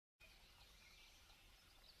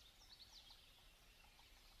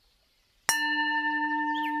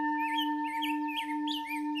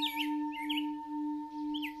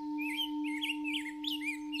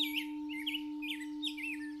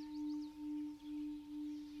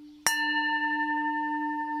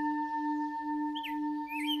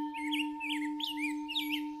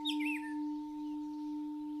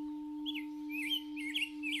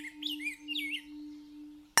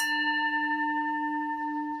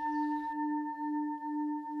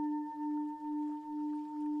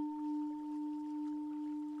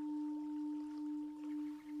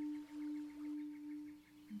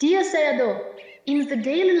Dear Sayadaw, in the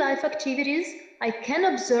daily life activities, I can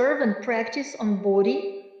observe and practice on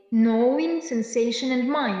body, knowing, sensation and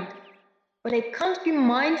mind. But I can't be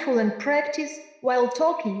mindful and practice while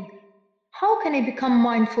talking. How can I become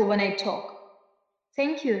mindful when I talk?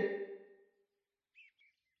 Thank you.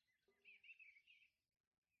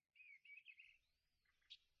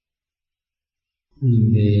 We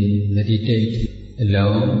may meditate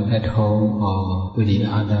alone at home or with the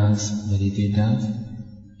others meditators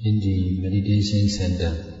in the meditation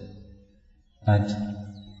center. But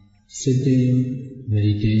sitting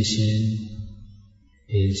meditation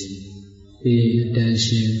is pay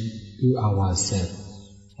attention to ourselves,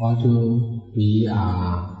 although we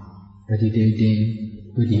are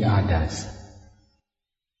meditating with the others.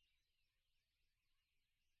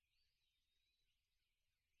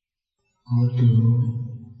 Although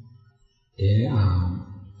there are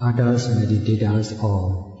others meditators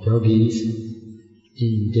or yogis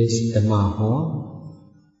in this Dhamma hall,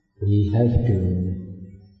 we have to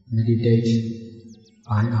meditate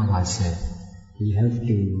by ourselves. We have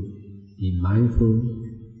to be mindful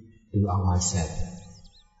to ourselves.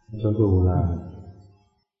 Cho dù là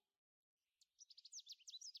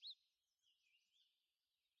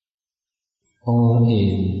all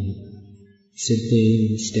in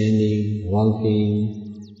sitting, standing, walking,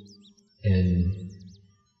 and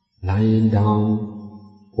lying down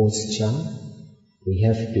posture, we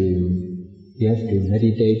have to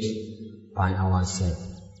meditate by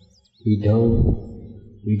ourselves. We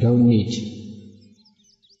don't need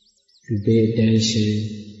to pay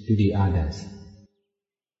attention to the others.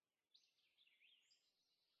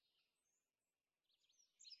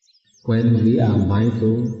 When we are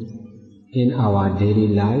mindful in our daily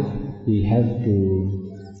life, we have to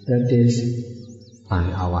practice by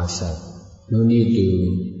ourselves. No need to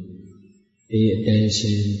pay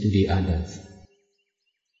attention to the others.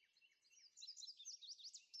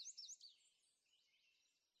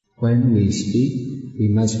 When we speak, we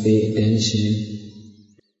must pay attention.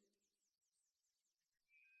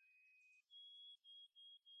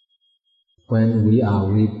 When we are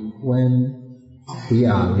reading,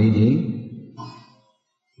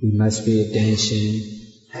 we must pay attention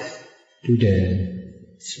to the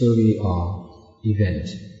story or event.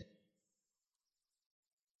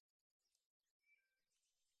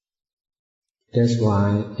 That's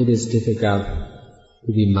why it is difficult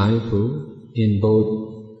to be mindful in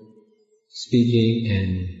both speaking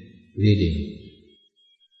and reading.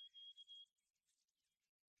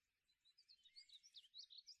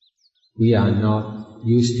 We are not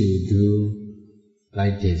used to do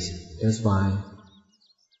like this. That's why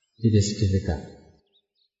it is difficult.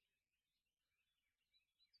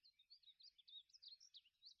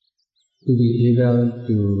 To be able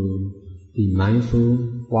to be mindful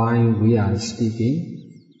while we are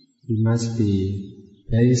speaking, we must be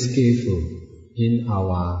very skillful in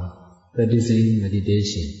our practicing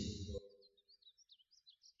meditation.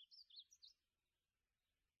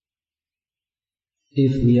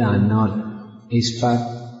 If we are not expert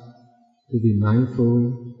to be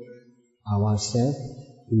mindful ourselves,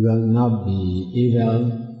 we will not be able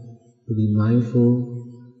to be mindful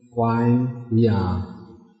while we are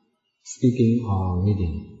speaking or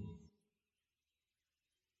reading.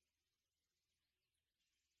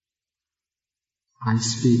 I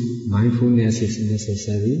speak mindfulness is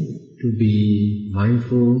necessary to be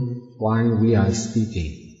mindful while we are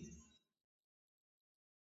speaking.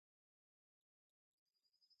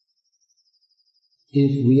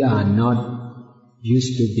 If we are not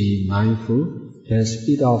used to be mindful, the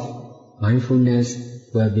speed of mindfulness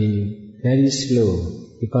will be very slow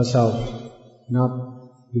because of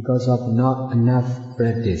not enough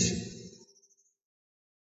practice.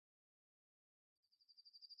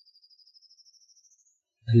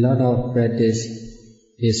 A lot of practice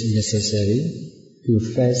is necessary to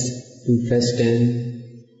fasten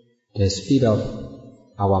the speed of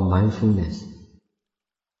our mindfulness.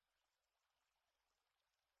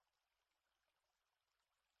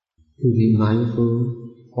 To be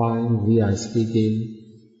mindful while we are speaking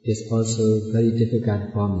is also very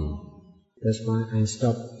difficult for me. That's why I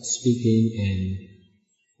stopped speaking and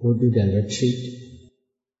go to the retreat.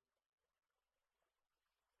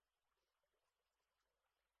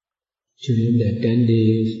 During the 10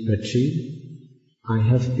 days retreat, I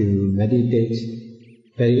have to meditate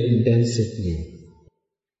very intensively.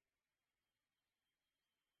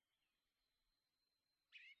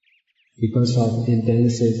 Because of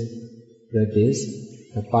intensive practice,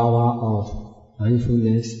 the power of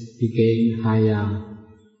mindfulness became higher.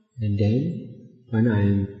 And then, when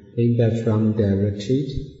I came back from the retreat,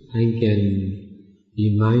 I can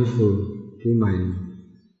be mindful to my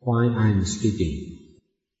while I am speaking.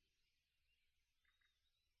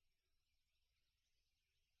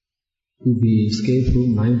 To be skillful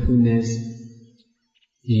mindfulness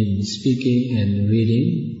in speaking and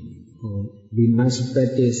reading, we must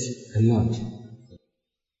practice a lot.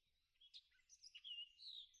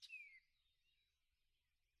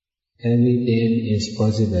 Everything is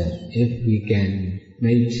possible if we can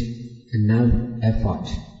make enough effort.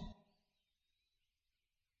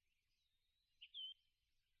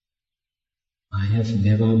 I have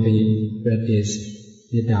never been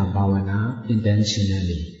practiced Metta Bhavana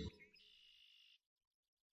intentionally.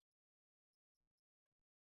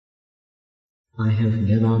 I have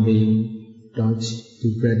never been taught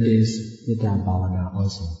to practice Metta Bhavana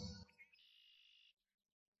also.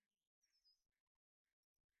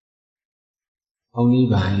 Only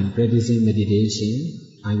by practicing meditation,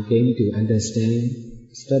 I came to understand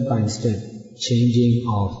step by step changing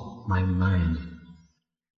of my mind.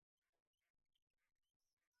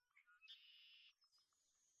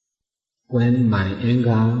 When my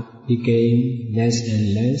anger became less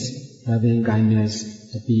and less, loving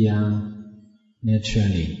kindness appeared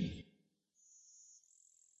naturally.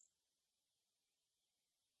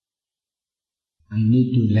 I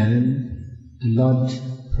need to learn a lot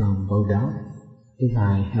from Buddha. If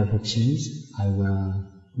I have a chance, I will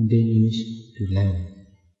continue to learn.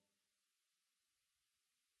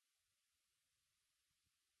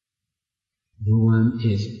 No one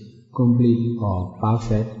is complete or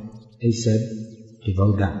perfect except the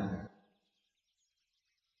Buddha.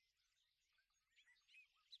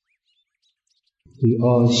 We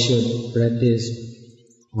all should practice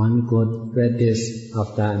one good practice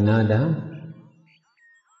after another,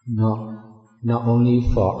 not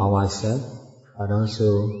only for ourselves, but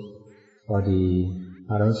also for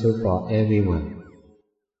everyone.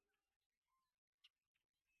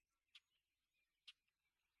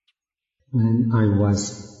 When I was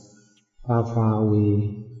far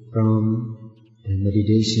away from the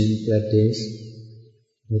meditation practice,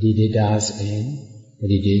 meditators and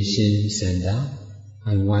meditation center,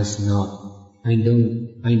 I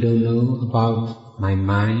don't know about my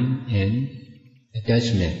mind and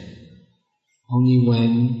attachment. Only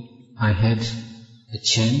when I had a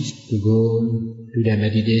chance to go to the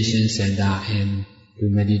meditation center and to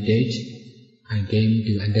meditate, I came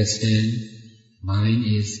to understand mind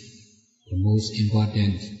is the most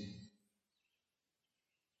important.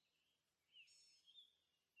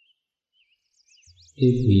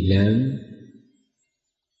 If we learn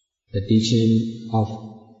the teaching of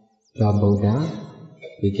the Buddha,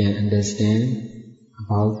 we can understand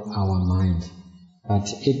about our mind. But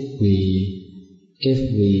if we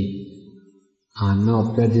are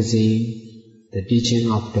not practicing the teaching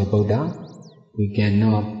of the Buddha, we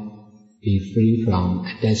cannot be free from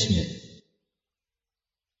attachment.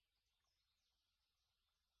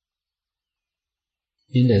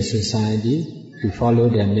 In the society, to follow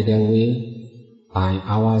the middle way by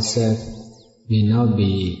ourselves may not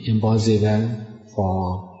be impossible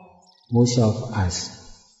for most of us.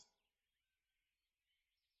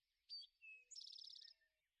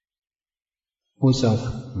 Most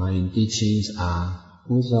of my teachings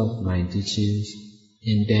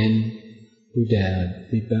intend to the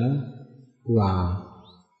people who are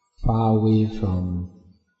far away from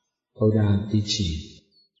Buddha teaching.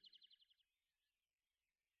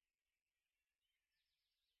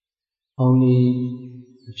 Only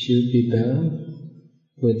a few people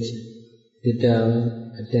with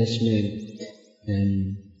little attachment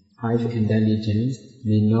and high intelligence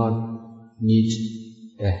may not need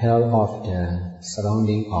the help of the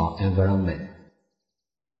surrounding or environment.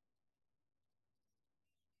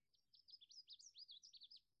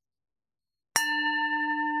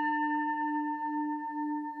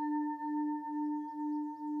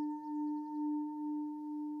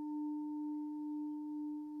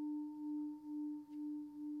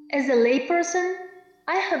 As a layperson,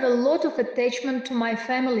 I have a lot of attachment to my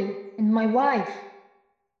family and my wife.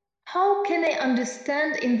 How can I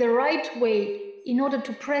understand in the right way in order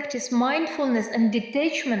to practice mindfulness and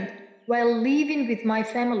detachment while living with my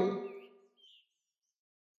family?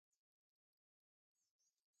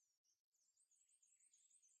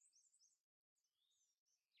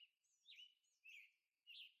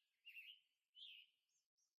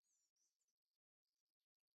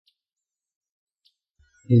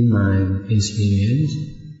 In my experience,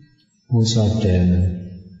 most of the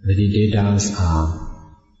meditators are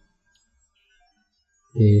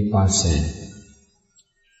lay person.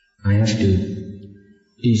 I have to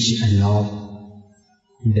teach a lot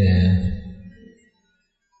the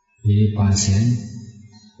lay person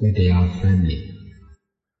with their family.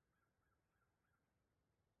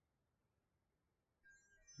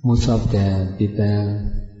 Most of the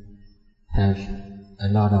people have a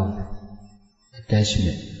lot of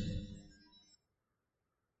attachment.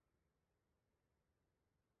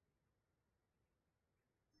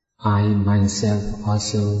 I myself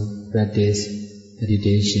also practice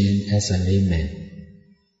meditation as a layman.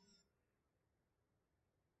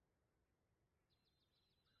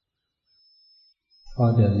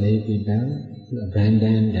 For the lay people, to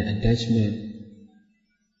abandon the attachment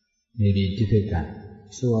may be difficult.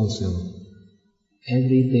 So also,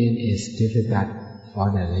 everything is difficult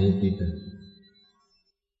for the lay people.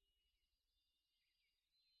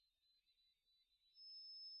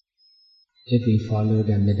 If we follow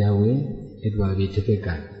the middle way, it will be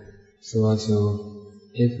difficult. So also,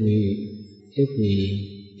 if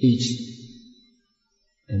we teach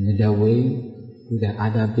the middle way to the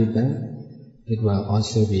other people, it will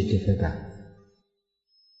also be difficult.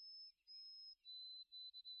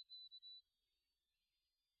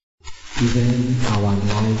 Even our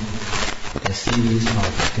life, a series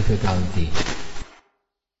of difficulty.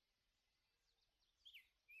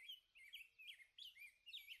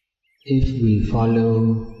 If we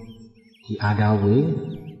follow the other way,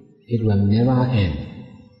 it will never end.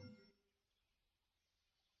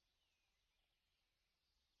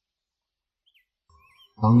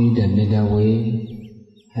 Only the middle way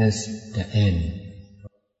has the end.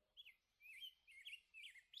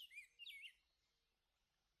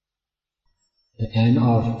 The end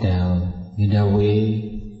of the middle way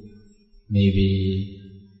may be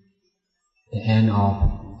the end of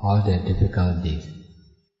all the difficulties.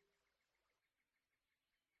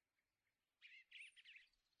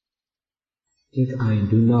 If I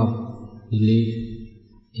do not believe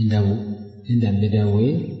in the middle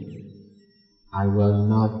way, I will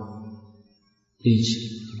not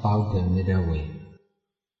teach about the middle way.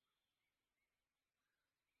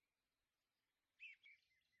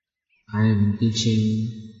 I am teaching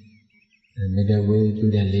the middle way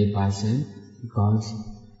to the lay person because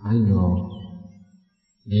I know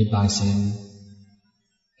lay person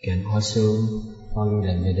can also follow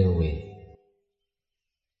the middle way.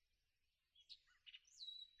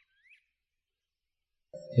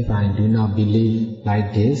 If I do not believe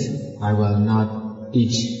like this, I will not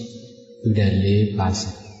teach to the lay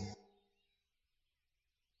person.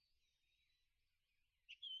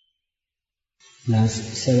 Last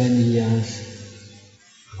 7 years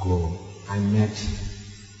ago, I met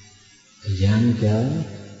a young girl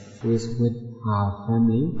who is with her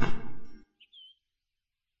family.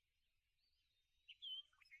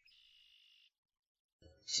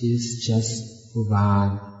 She's just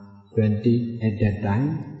over 20 at that time.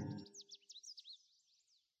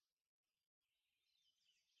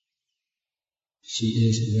 She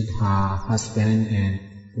is with her husband and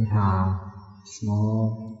with her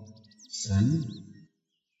small son.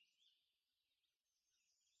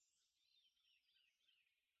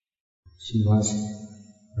 She was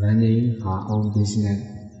running her own business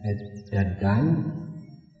at that time.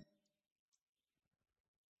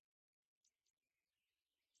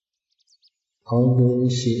 Although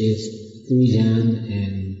she is too young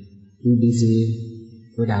and too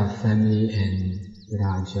busy with her family and with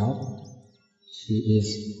her job, she is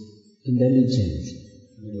intelligent.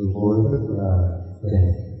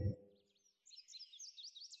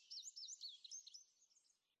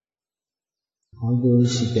 Although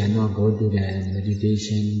she cannot go to the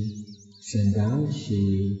meditation center,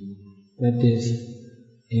 she practices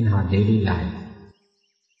in her daily life.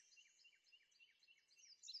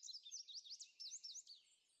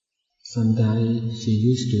 Sometimes she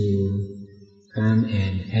used to come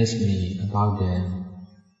and ask me about the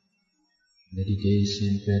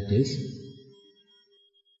meditation practice.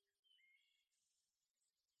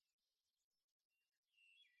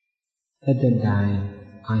 At that time,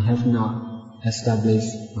 I have not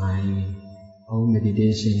established my own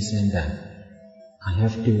meditation center. I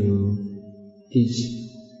have to teach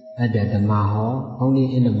at the Dhamma hall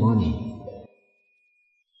only in the morning.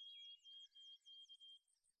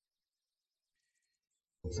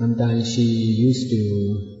 Sometimes she used to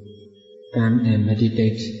come and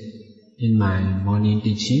meditate in my morning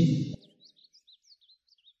teaching.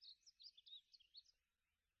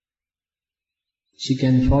 She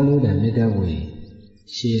can follow the middle way.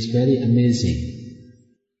 She is very amazing.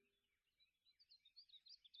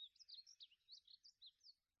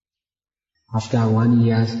 After 1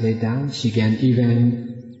 year later, she can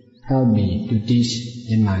even help me to teach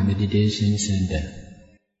in my meditation center.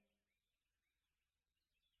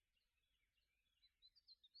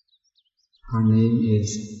 Her name is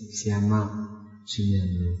Siama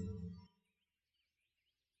Chinyanu.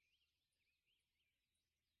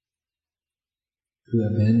 To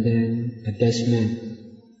abandon attachment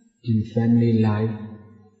in family life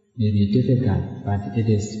may be difficult, but it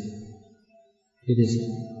is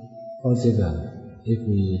possible if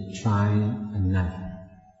we try enough.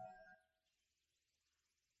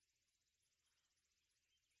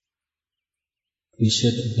 We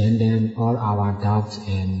should abandon all our doubts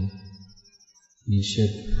and we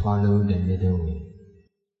should follow the middle way.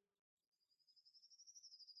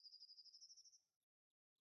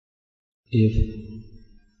 If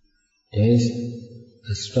there is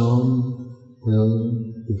a strong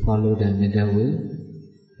will to follow the middle way,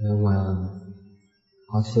 there will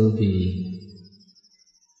also be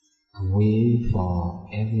a way for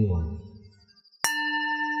everyone.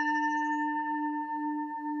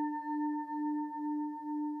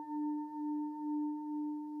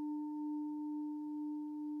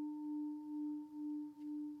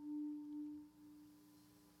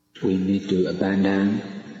 We need to abandon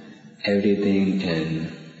everything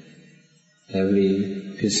and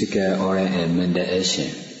every physical, oral and mental action.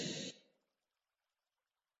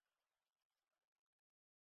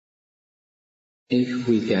 If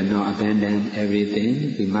we cannot abandon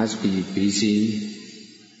everything, we must be busy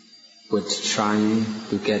with trying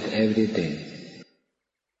to get everything.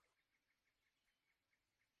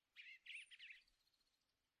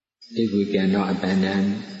 If we cannot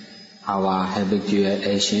abandon our habitual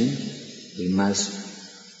action, we must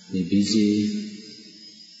be busy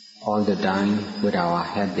all the time with our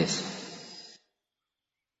habits.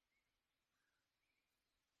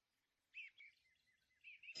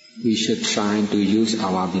 We should try to use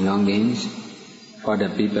our belongings for the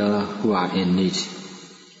people who are in need.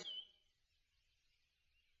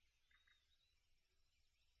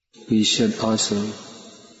 We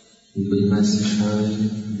must try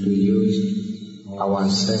to use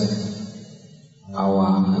ourselves,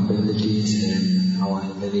 our abilities and our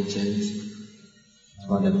intelligence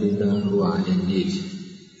for the people who are in need.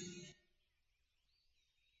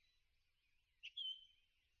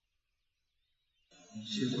 We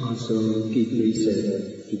should also keep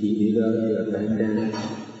research to be able to abandon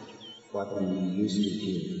what we used to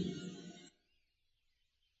do.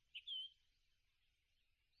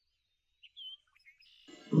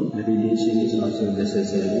 Meditation is also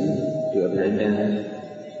necessary to abandon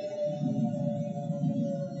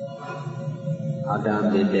other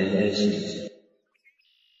mental actions.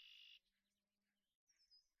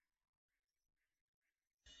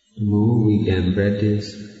 The more we can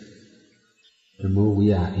practice, the more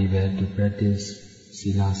we are able to practice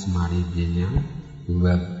Sila Samadhi Panya,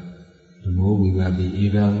 the more we will be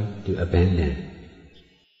able to abandon.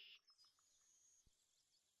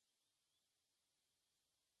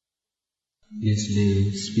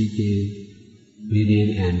 Listening, speaking,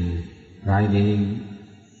 reading and writing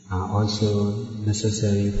are also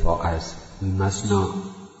necessary for us. We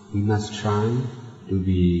must try to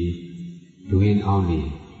be doing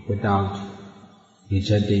only without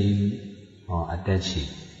rejecting or attaching.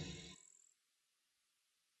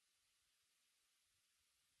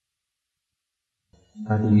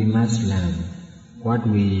 But we must learn what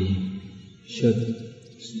we should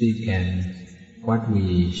speak and what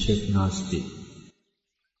we should not speak.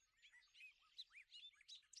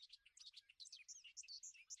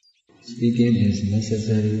 Speaking is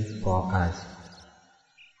necessary for us.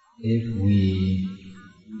 If we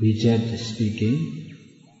reject speaking,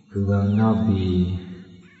 we will not be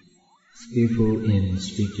skillful in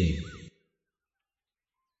speaking.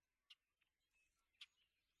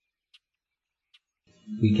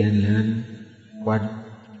 We can learn what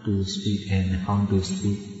to speak and how to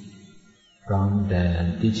speak from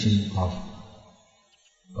the teaching of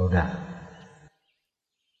Buddha.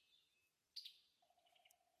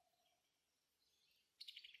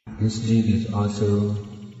 Listening is also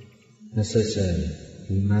necessary.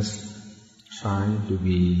 We must try to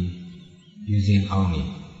be using only.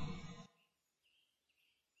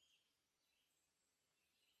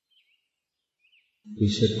 We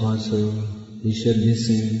should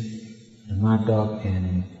listen to my talk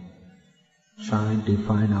and try to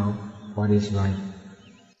find out what is right.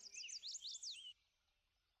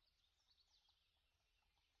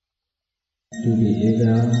 To be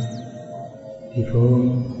able, before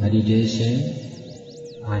meditation,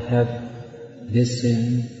 I have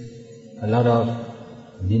listened a lot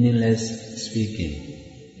of meaningless speaking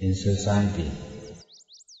in society.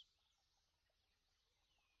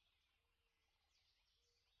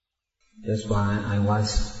 That's why I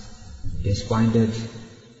was disappointed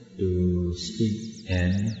to speak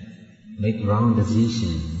and make wrong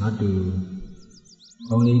decision, not to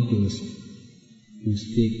only to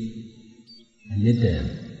speak a little.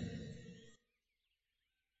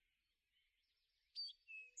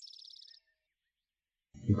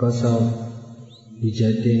 because of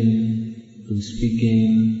rejecting to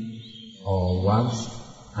speaking or works,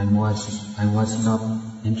 I was not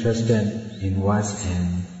interested in words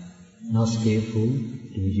and not skillful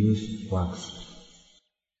to use works.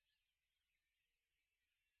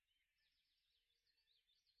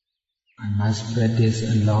 I must practice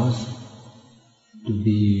a lot to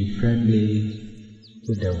be friendly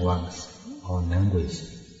with the works or language.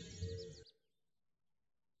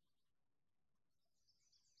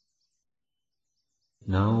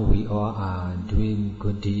 Now we all are doing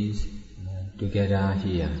good deeds together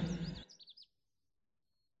here.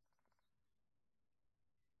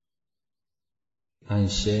 I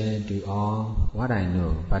share to all what I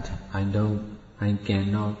know, but I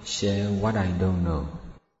cannot share what I don't know.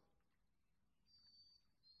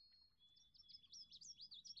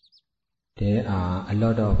 There are a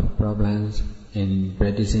lot of problems in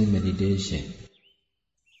practicing meditation.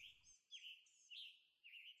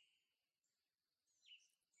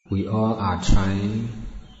 We all are trying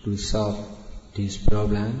to solve this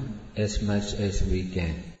problem as much as we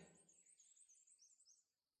can.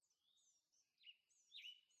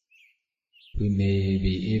 We may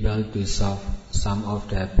be able to solve some of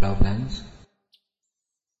the problems.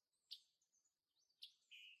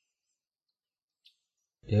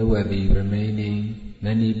 There will be remaining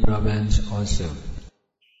many problems also.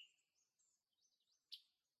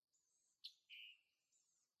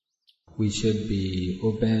 We should be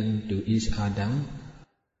open to each other.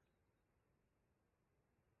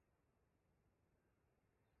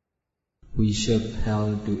 We should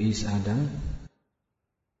help to each other.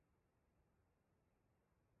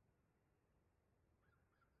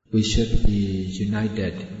 We should be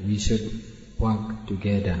united. We should work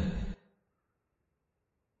together.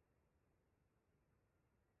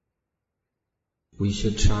 We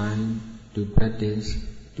should try to practice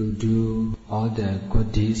to do all the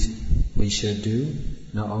good deeds we should do,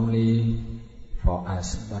 not only for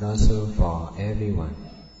us but also for everyone.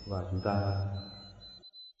 Và chúng ta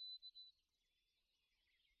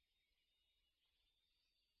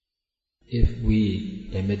If we,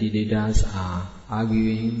 the meditators, are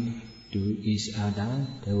arguing to each other,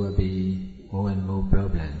 there will be more and more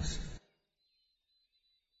problems.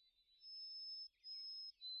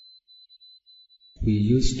 We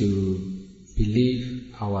used to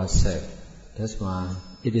believe ourselves. That's why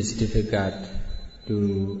it is difficult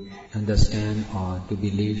to understand or to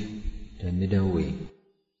believe the middle way.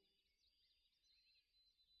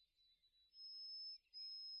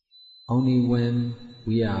 Only when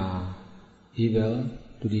we are able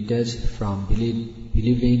to detach from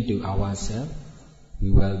believing to ourselves,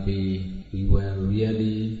 we will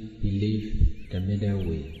really believe the middle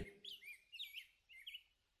way.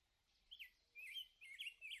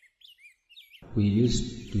 We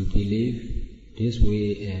used to believe this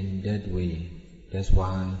way and that way. That's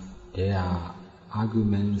why there are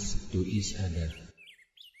arguments to each other.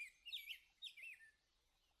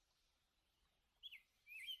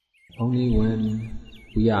 Only when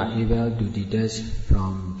we are able to detach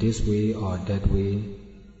from this way or that way,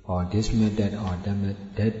 or this method or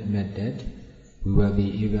that method, we will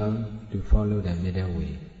be able to follow the middle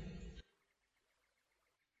way.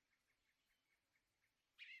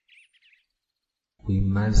 We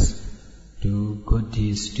must do good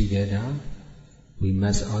deeds together. We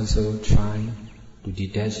must also try to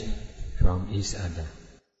detach from each other.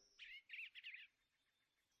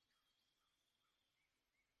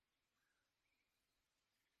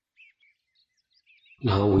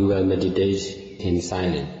 Now we will meditate in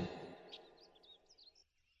silence.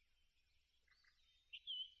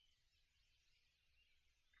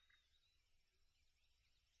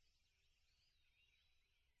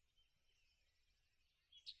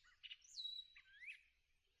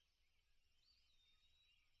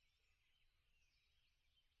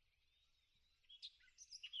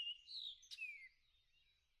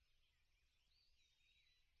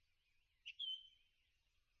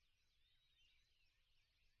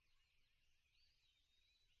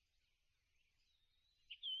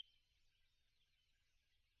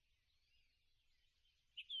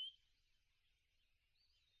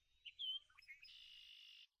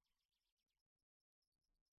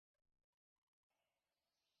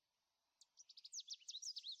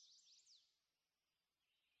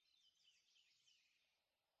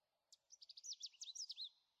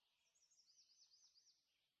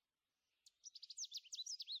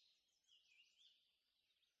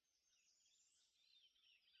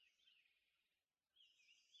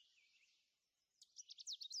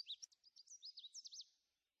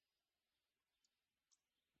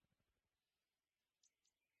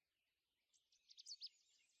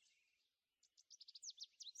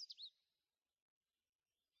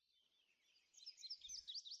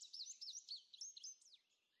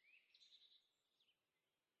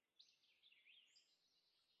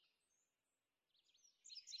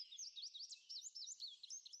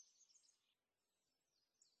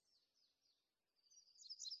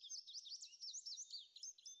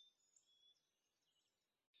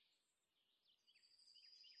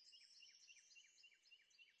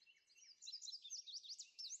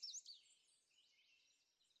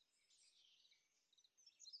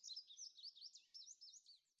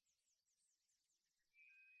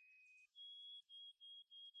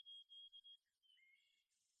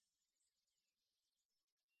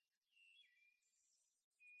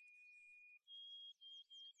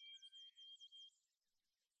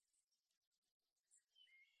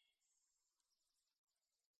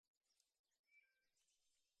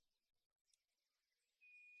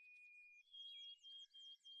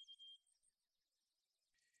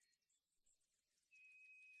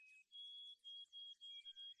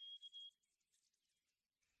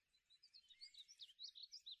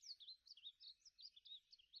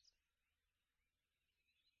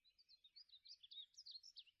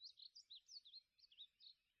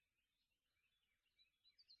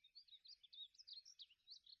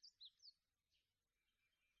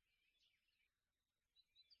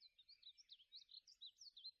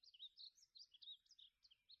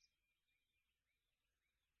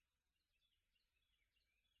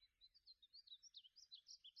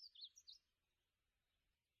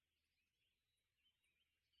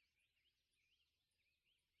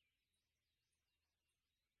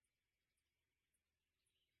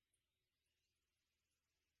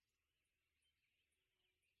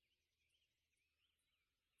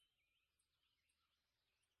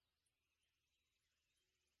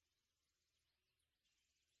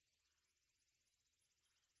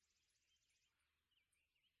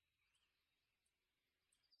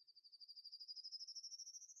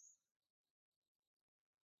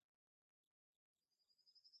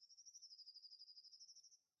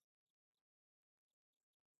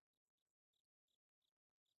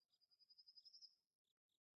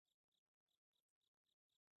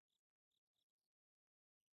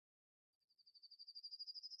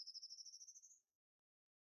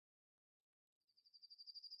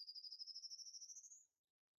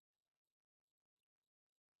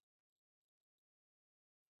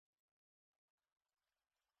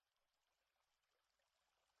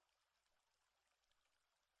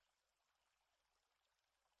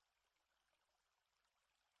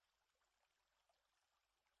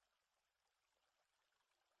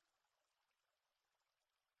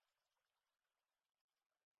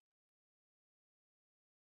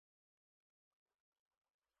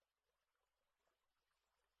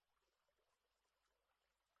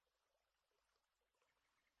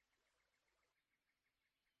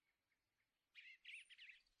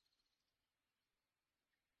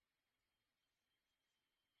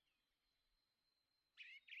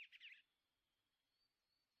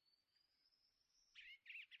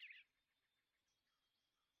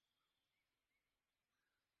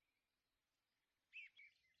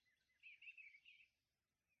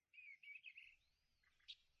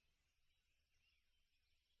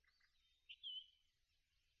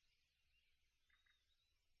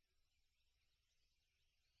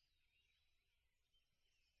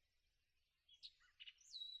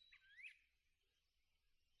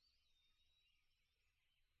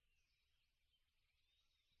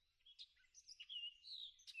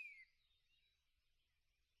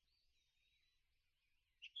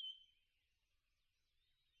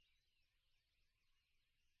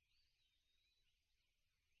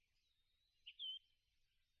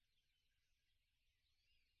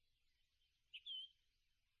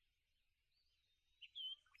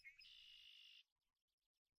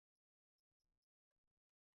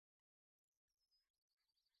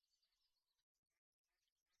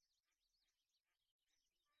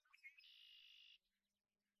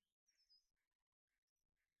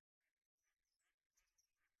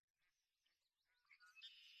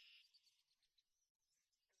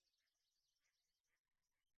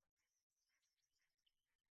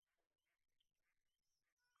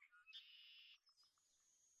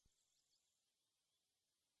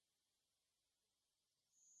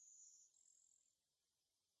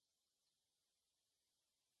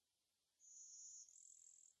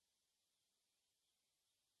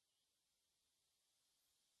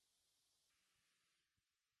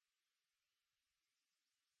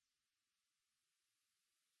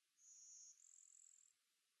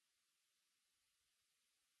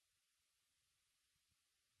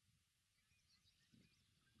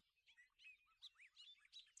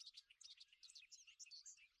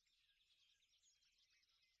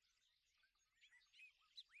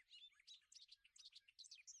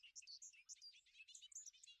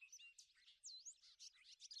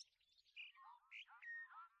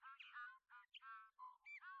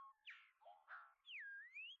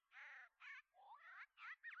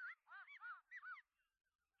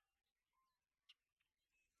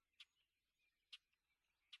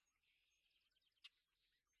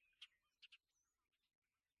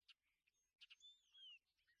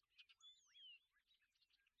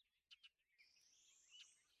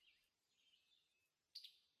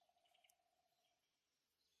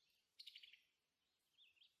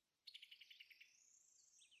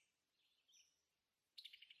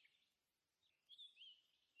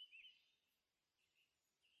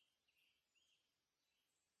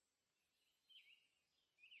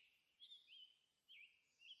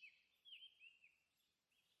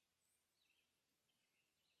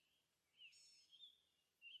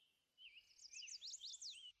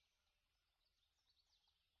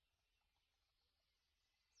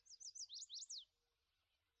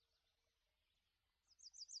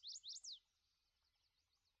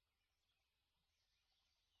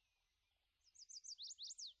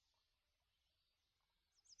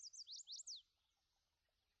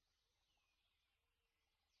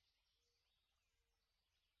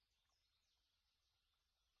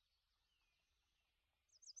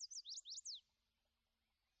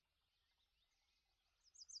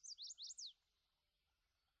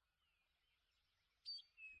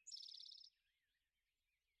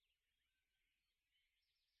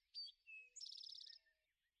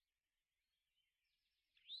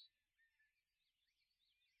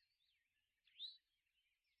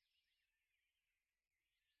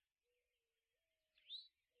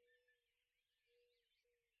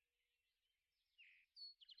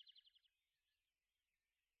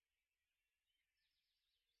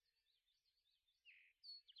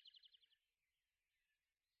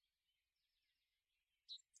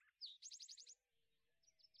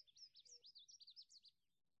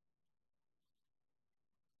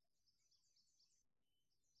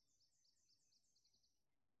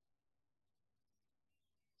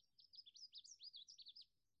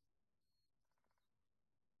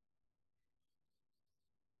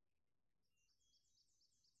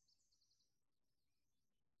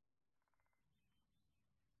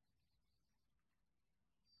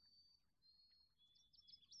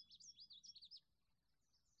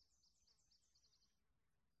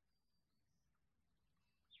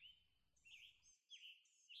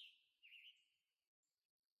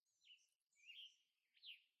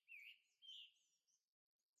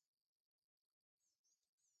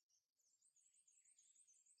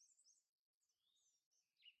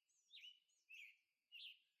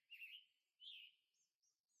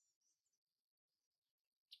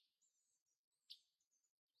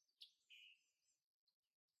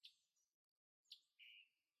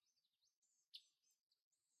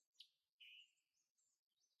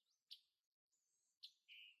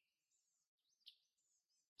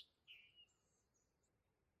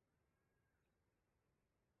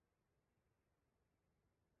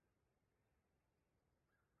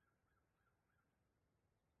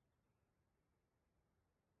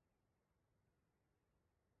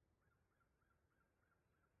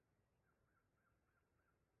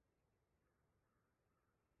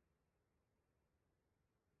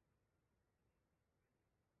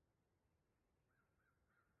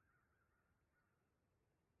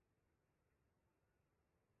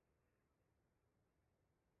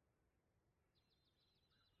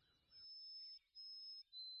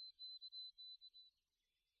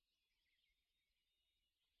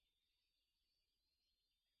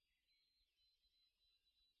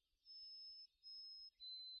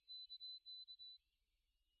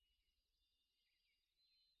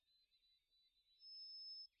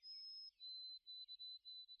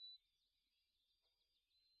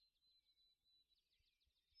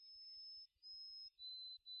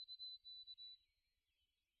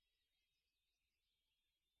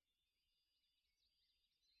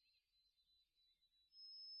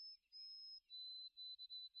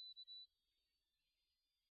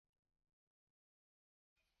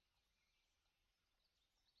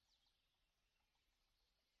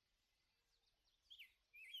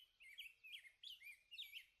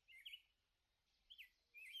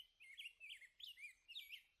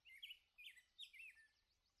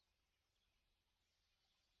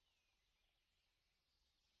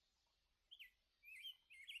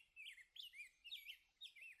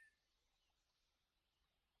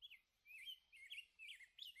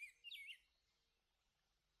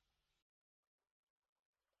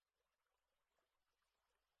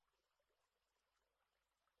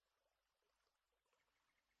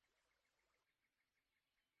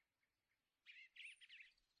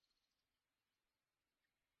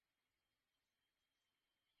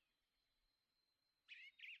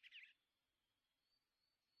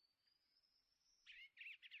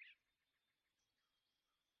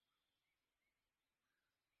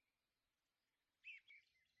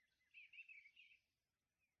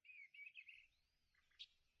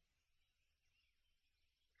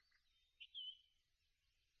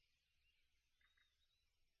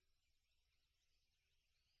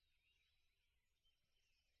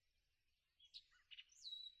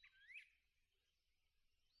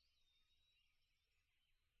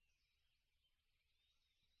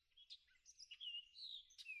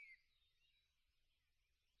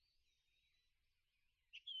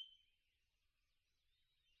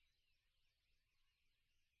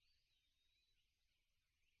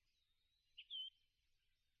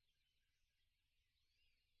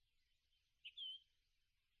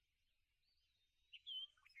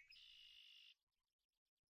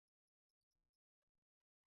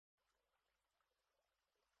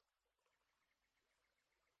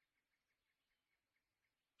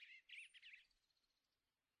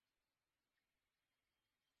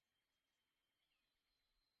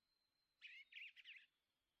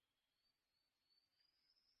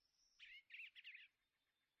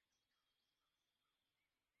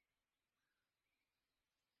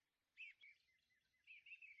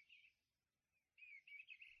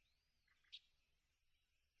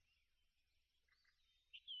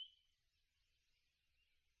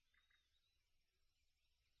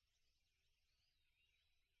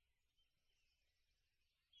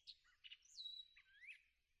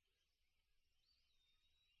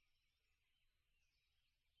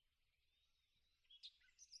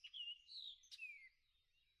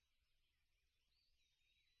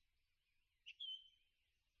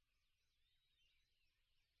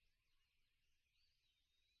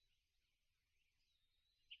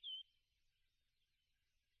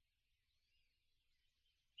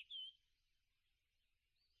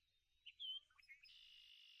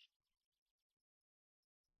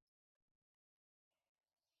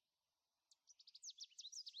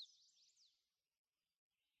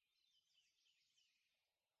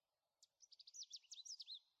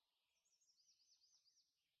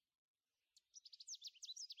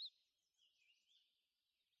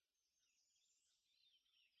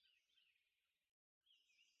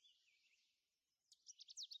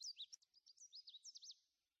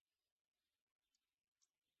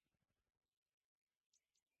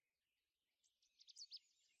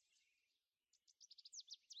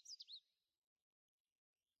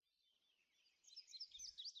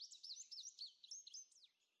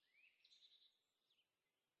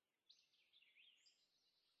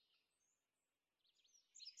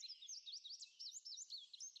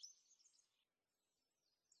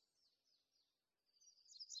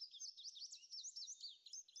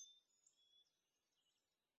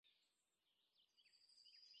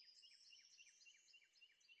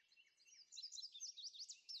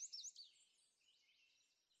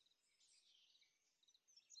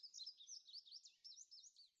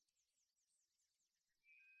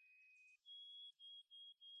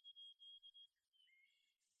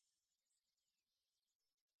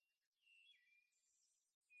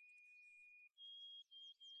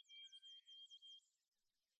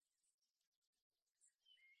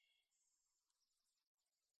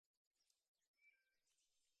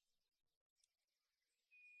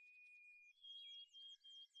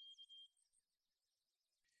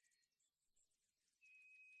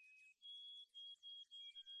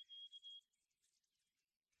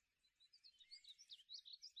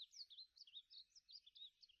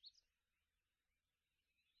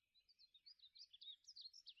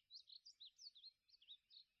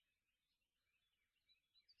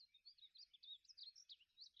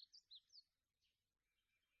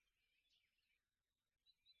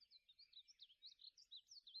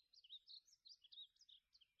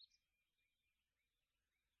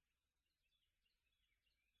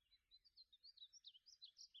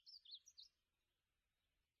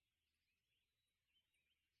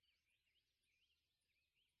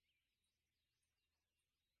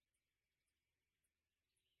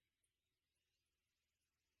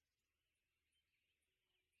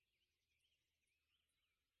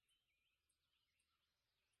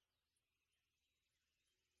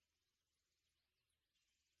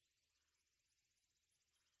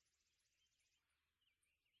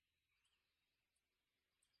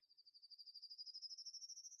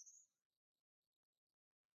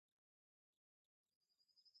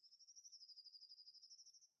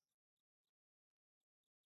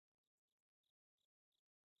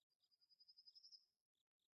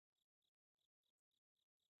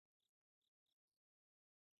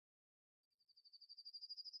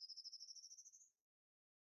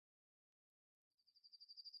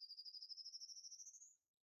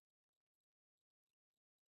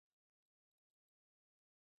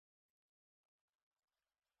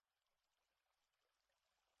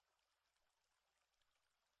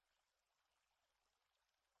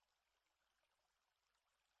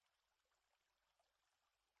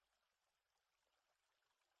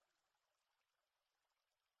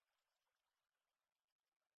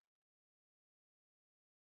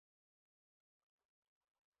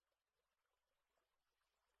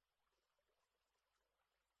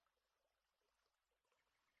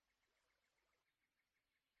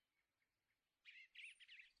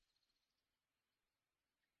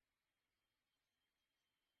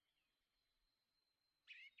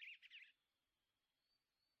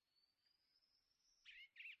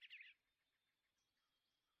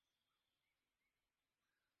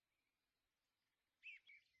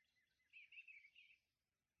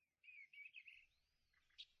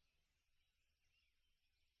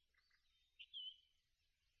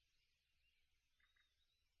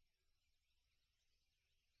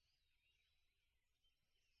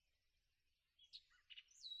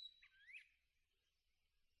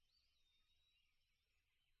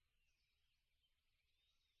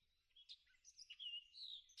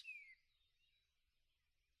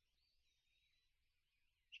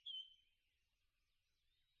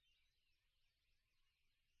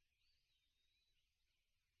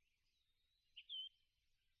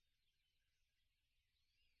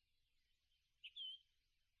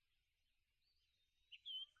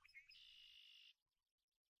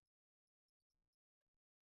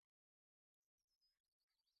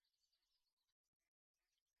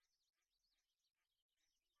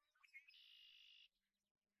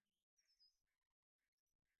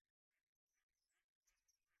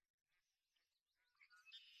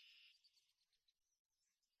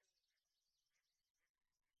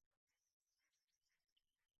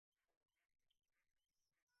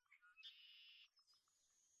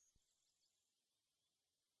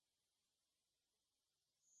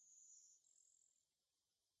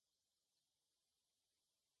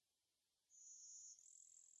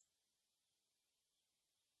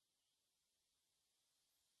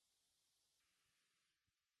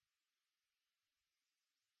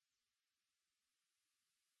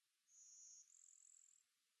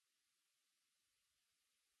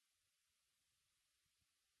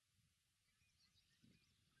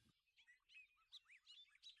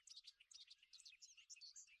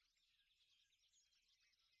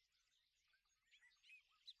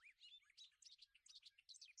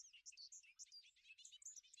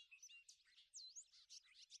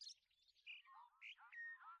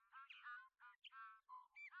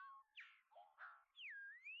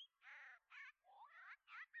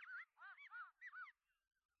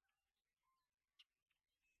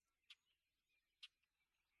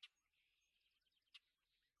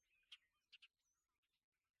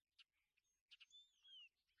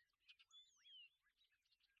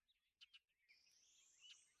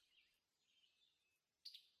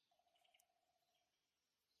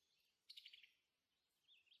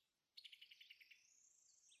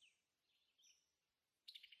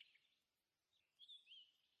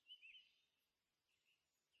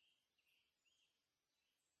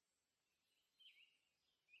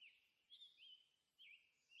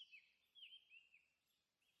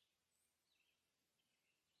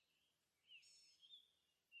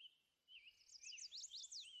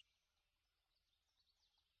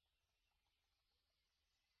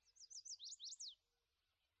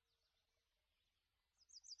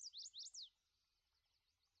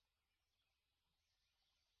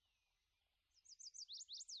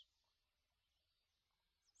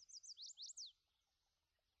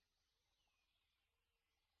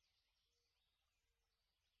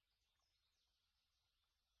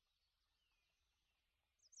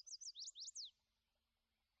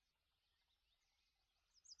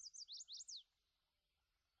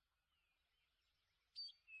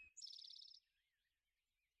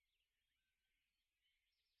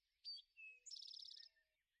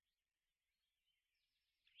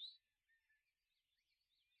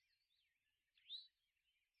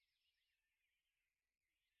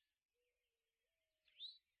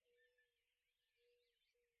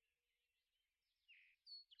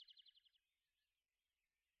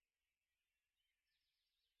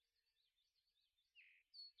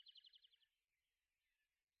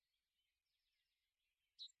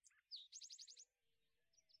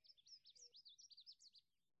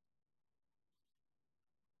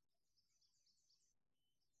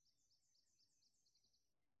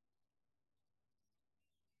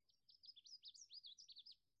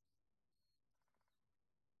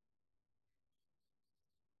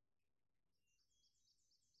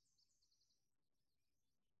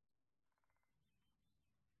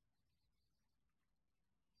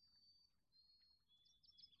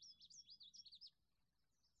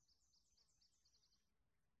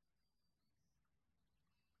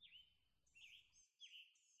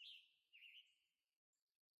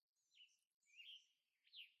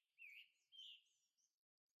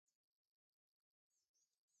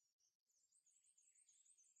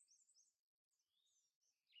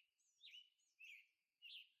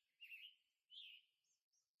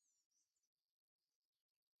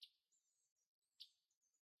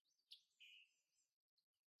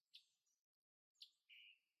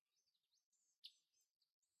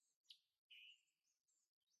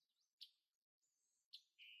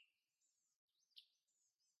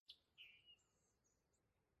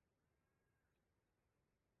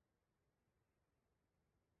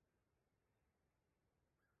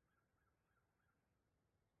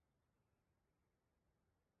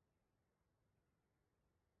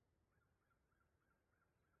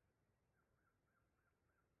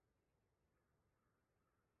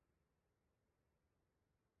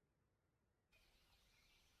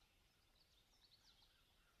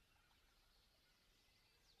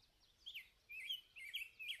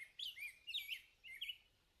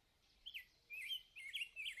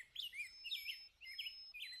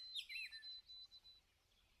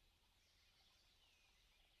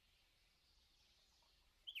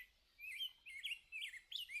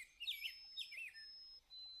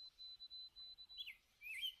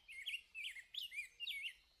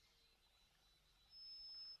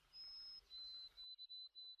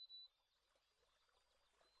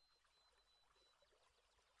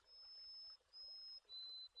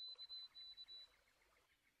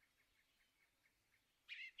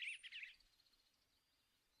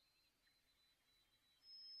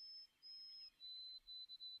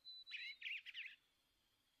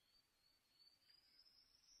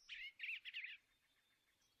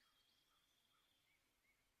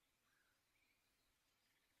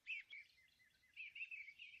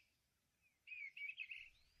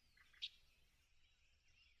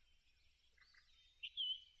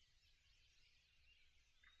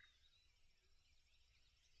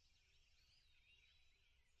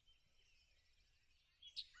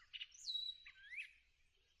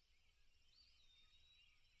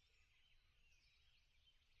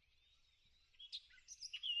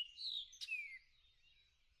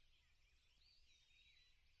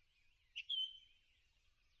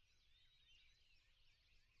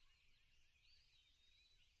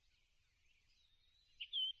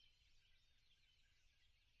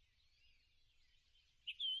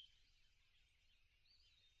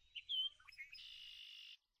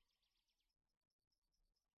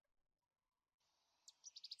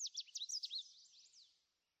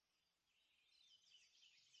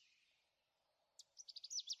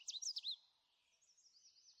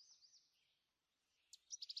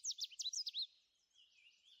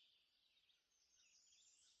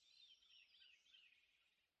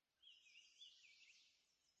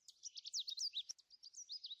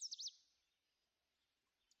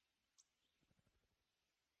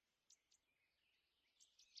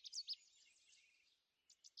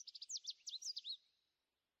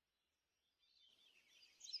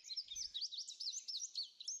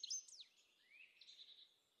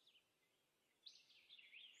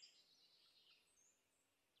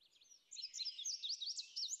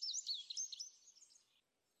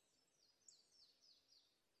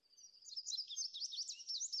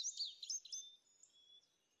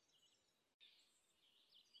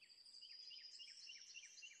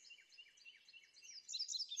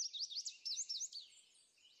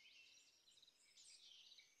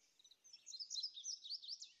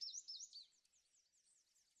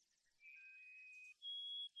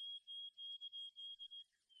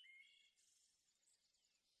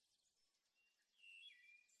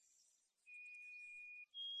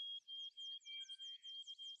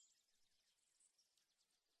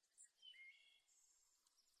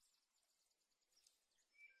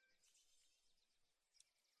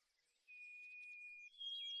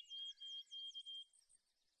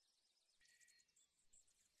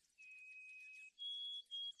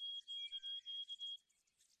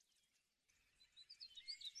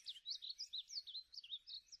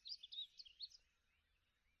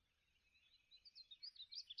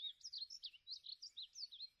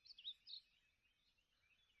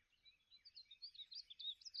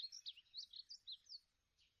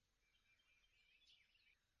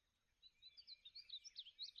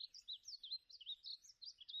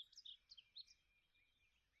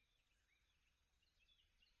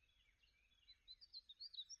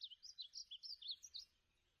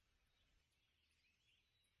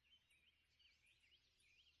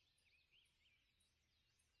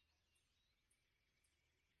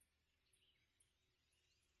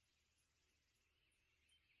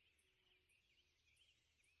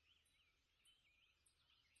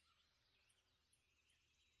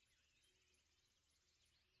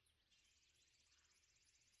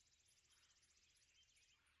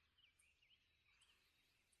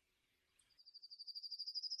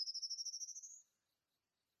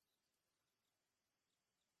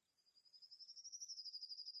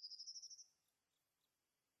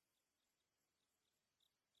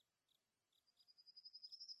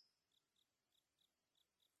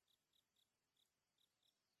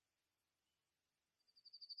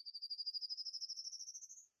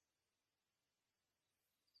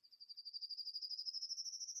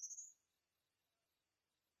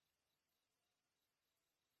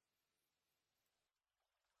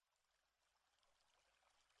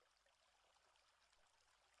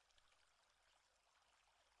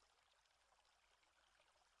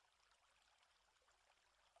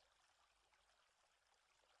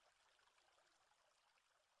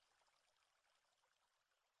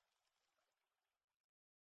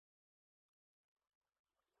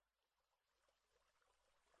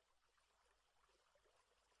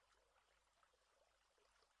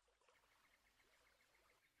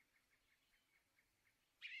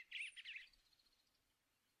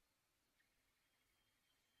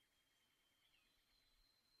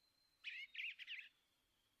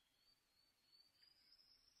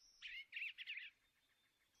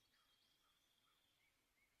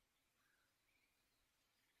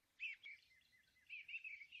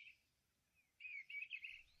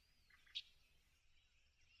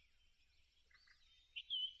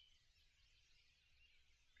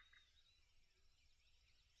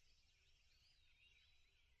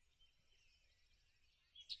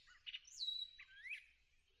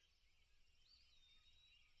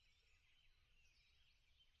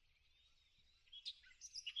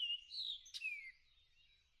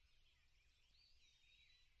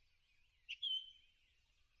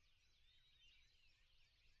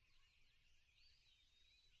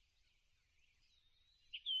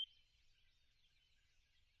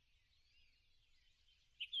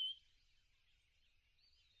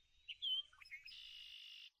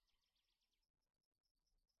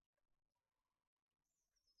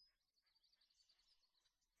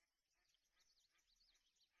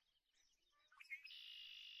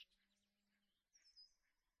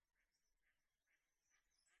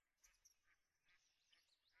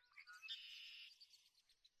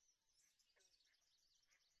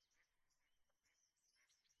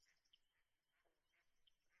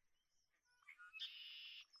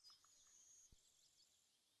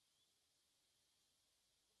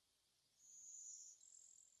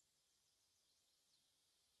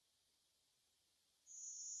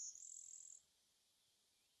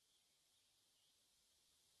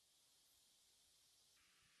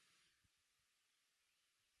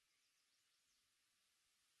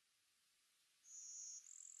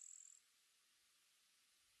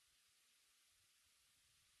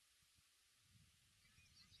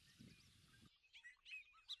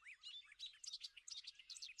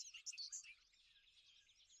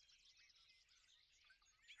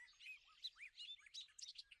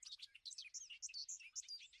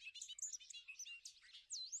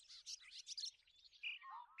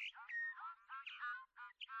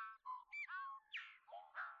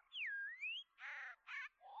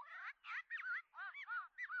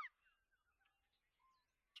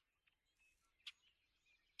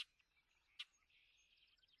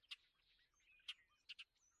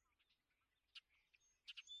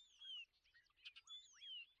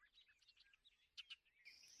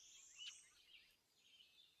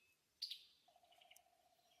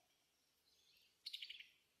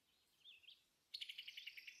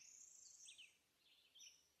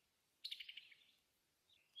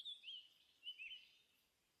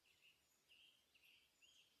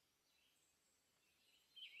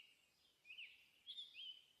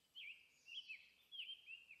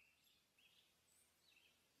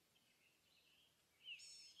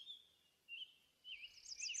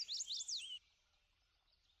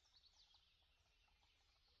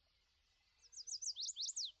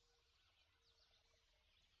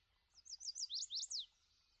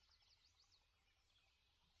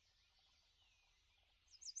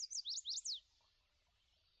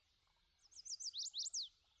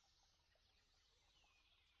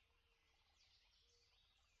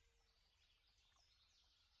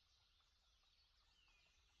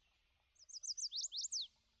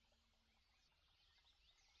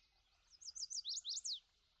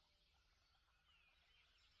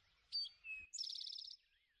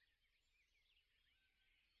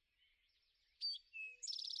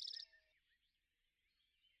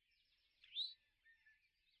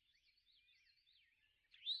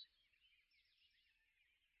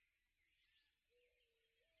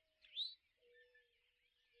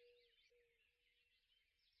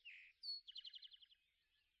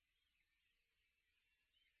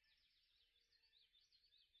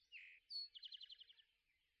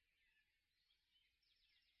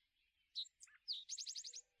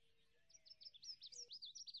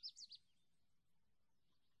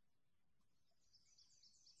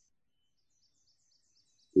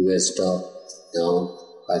 We will stop now,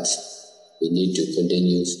 but we need to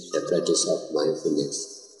continue the practice of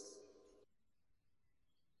mindfulness.